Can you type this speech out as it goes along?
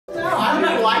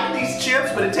these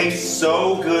chips, but it tastes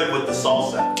so good with the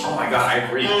salsa. Oh my god, I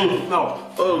agree. No.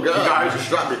 Oh god, You guys, just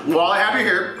dropped it. while I have you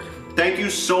here, thank you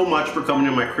so much for coming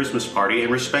to my Christmas party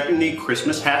and respecting the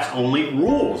Christmas hats only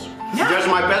rules. You guys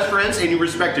are my best friends and you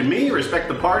respected me, you respect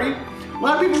the party. A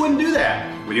lot of people wouldn't do that,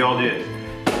 but y'all did.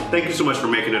 Thank you so much for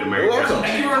making it a Merry Christmas.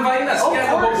 Thank you for inviting us. Oh,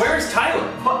 Yeah, of but course. where's Tyler?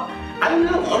 I don't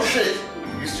know. Oh shit,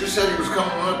 he just said he was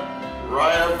coming up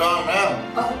right up down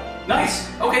now. Nice.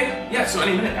 Okay. Yeah, so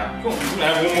any minute now. Cool. I'm gonna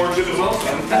have one more chip as well.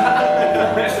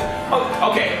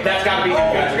 Oh, okay, that's gotta be it,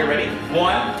 guys. Okay, ready?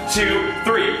 1, 2,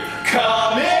 3.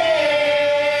 Come in!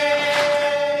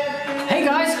 Hey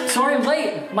guys, sorry I'm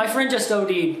late. My friend just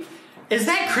OD'd. Is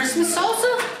that Christmas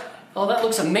salsa? Oh, that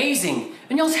looks amazing.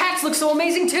 And y'all's hats look so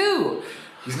amazing too.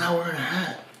 He's not wearing a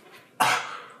hat.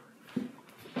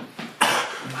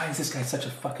 Why is this guy such a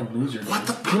fucking loser? What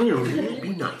the fuck? Be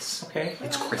nice. Okay.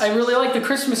 It's Christmas. I really like the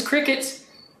Christmas crickets.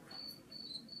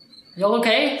 Y'all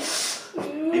okay? Look what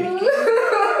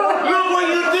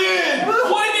you did!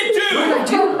 What did you do? What did I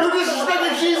do? You're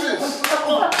disrespecting Jesus!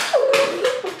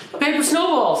 Paper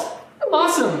snowballs.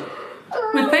 Awesome.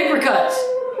 With paper cuts.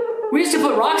 We used to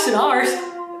put rocks in ours.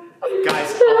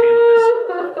 Guys, I'll handle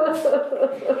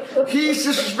He's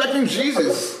disrespecting Jesus.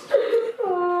 this.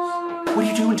 What are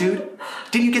you doing, dude?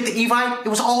 Didn't you get the Evite? It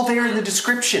was all there in the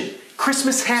description.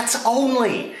 Christmas hats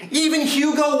only. Even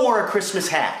Hugo wore a Christmas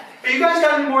hat. Hey, you guys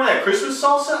got any more of that Christmas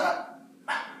salsa?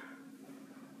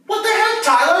 What the heck,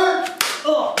 Tyler?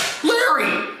 Oh,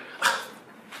 Larry!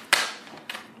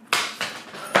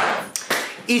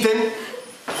 Ethan.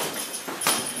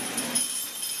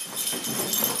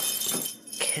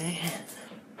 Okay.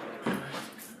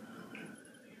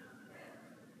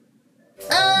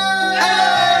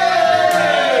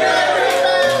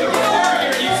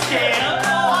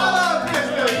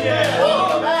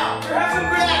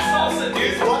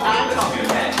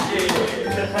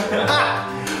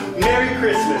 Merry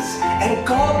Christmas, and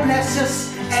God bless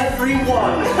us,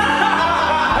 everyone.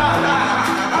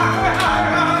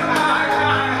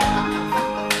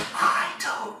 I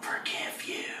don't forgive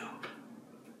you.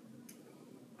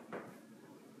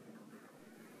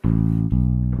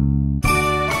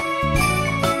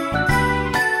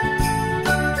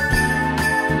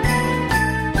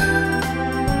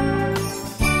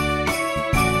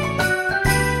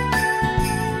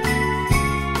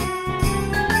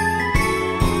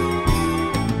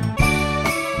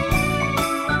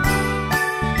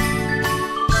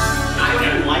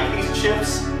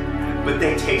 Chips, but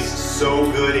they taste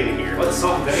so good in here. What's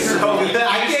salt and vinegar? So good.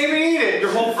 I can't even eat it.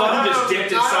 Your whole thumb just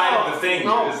dipped inside of the thing.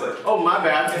 No. You're just like, oh, my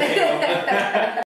bad.